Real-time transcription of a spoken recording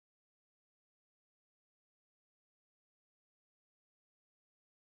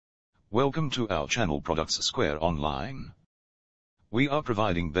Welcome to our channel Products Square Online. We are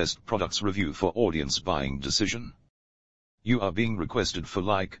providing best products review for audience buying decision. You are being requested for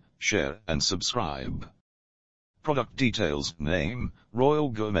like, share and subscribe. Product details: name, Royal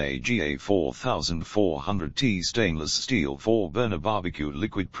Gourmet GA4400T stainless steel 4-burner barbecue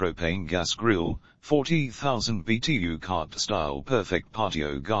liquid propane gas grill, 40,000 BTU Cart Style perfect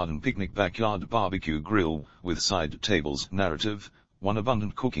patio garden picnic backyard barbecue grill, with side tables. Narrative: one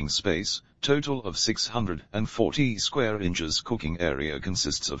abundant cooking space, total of 640 square inches. Cooking area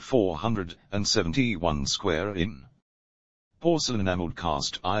consists of 471 square in. Porcelain enameled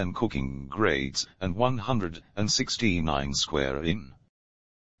cast iron cooking grates, and 169 square in.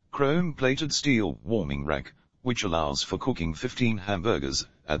 Chrome plated steel warming rack, which allows for cooking 15 hamburgers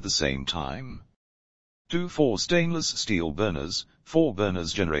at the same time. 4 stainless steel burners. 4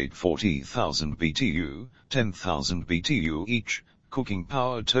 burners generate 40,000 BTU, 10,000 BTU each, cooking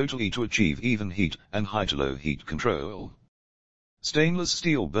power totally to achieve even heat and high to low heat control. Stainless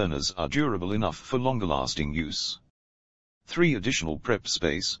steel burners are durable enough for longer lasting use. 3 additional prep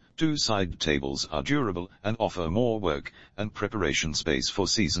space. 2 side tables are durable and offer more work and preparation space for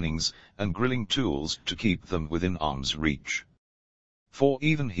seasonings and grilling tools to keep them within arm's reach. For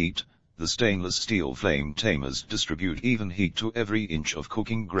even heat, the stainless steel flame tamers distribute even heat to every inch of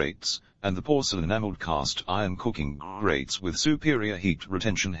cooking grates, and the porcelain enameled cast iron cooking grates with superior heat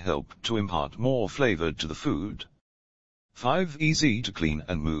retention help to impart more flavor to the food. 5 easy to clean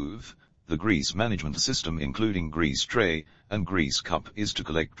and move. The grease management system, including grease tray and grease cup, is to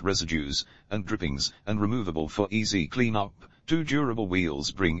collect residues and drippings and removable for easy cleanup. 2 durable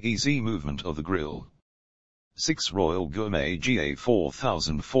wheels bring easy movement of the grill. 6 Royal Gourmet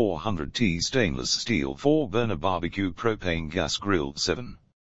GA4400T stainless steel 4-burner barbecue propane gas grill. 7.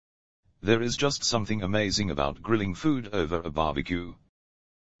 There is just something amazing about grilling food over a barbecue.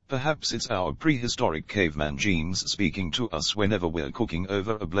 Perhaps it's our prehistoric caveman genes speaking to us whenever we're cooking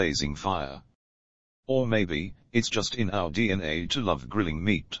over a blazing fire. Or maybe, it's just in our DNA to love grilling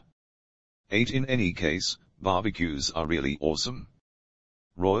meat. 8 In any case, barbecues are really awesome.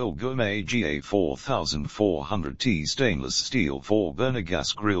 Royal Gourmet GA4400T stainless steel 4-burner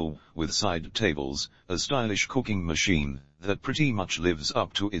gas grill, with side tables, a stylish cooking machine that pretty much lives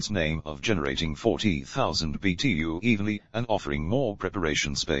up to its name of generating 40,000 BTU evenly and offering more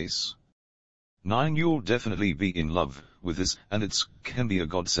preparation space. 9 You'll definitely be in love with this, and it can be a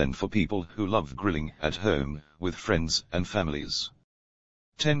godsend for people who love grilling at home with friends and families.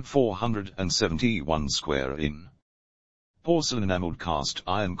 10 471 square in. Porcelain enameled cast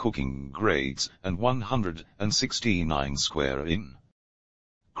iron cooking grates, and 169 square in.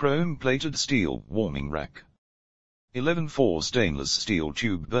 Chrome plated steel warming rack. 11 4 stainless steel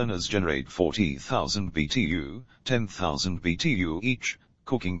tube burners generate 40,000 BTU, 10,000 BTU each,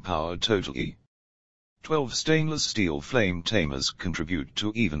 cooking power totally. 12 stainless steel flame tamers contribute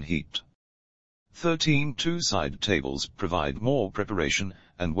to even heat. 13 2 side tables provide more preparation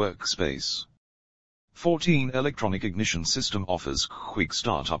and workspace. 14 electronic ignition system offers quick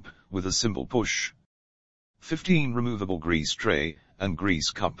startup with a simple push. 15 removable grease tray and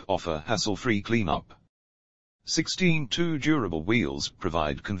grease cup offer hassle-free cleanup. 16 2 durable wheels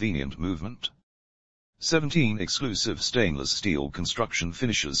provide convenient movement. 17 exclusive stainless steel construction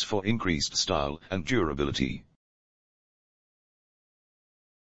finishes for increased style and durability.